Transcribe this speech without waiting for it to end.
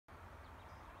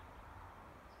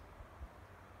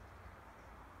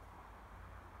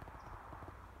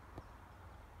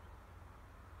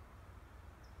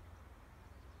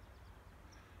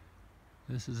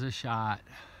This is a shot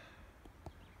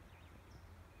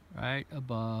right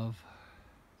above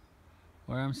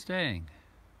where I'm staying.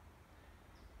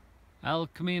 El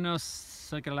Camino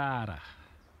Sagrada.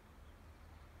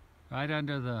 Right at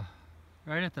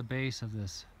the base of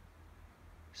this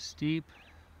steep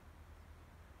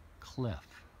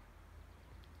cliff.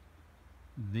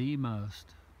 The most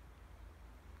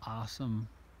awesome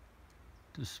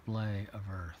display of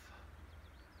Earth,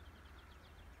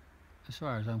 as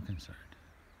far as I'm concerned.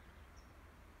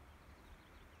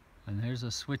 And there's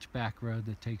a switchback road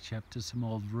that takes you up to some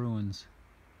old ruins.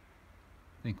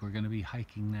 I think we're going to be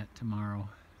hiking that tomorrow.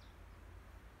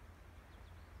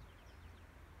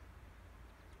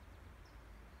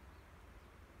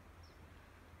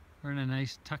 We're in a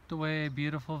nice tucked away,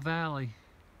 beautiful valley.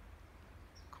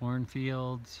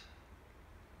 Cornfields.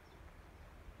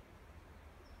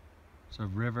 There's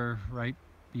a river right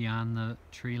beyond the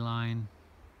tree line.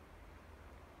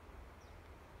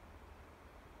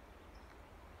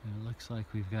 And it looks like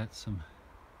we've got some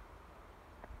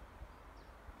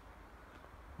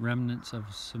remnants of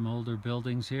some older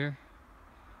buildings here,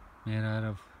 made out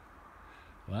of,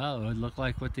 well, it would look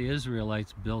like what the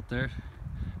Israelites built their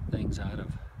things out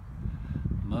of.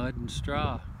 Mud and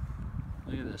straw.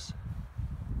 Look at this.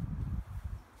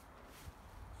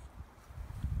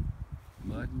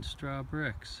 Mud and straw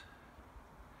bricks.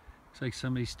 Looks like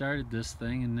somebody started this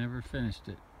thing and never finished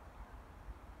it.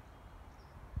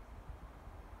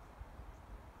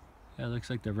 Yeah, it looks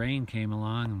like the rain came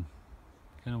along and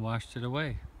kind of washed it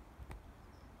away.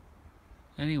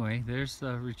 Anyway, there's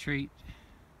the retreat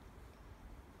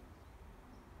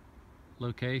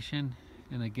location,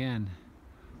 and again,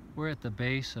 we're at the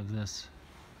base of this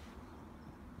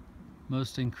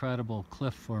most incredible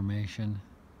cliff formation.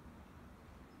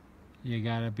 You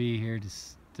gotta be here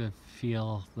to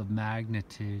feel the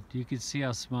magnitude. You can see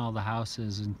how small the house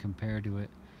is and compared to it,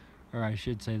 or I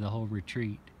should say the whole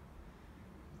retreat.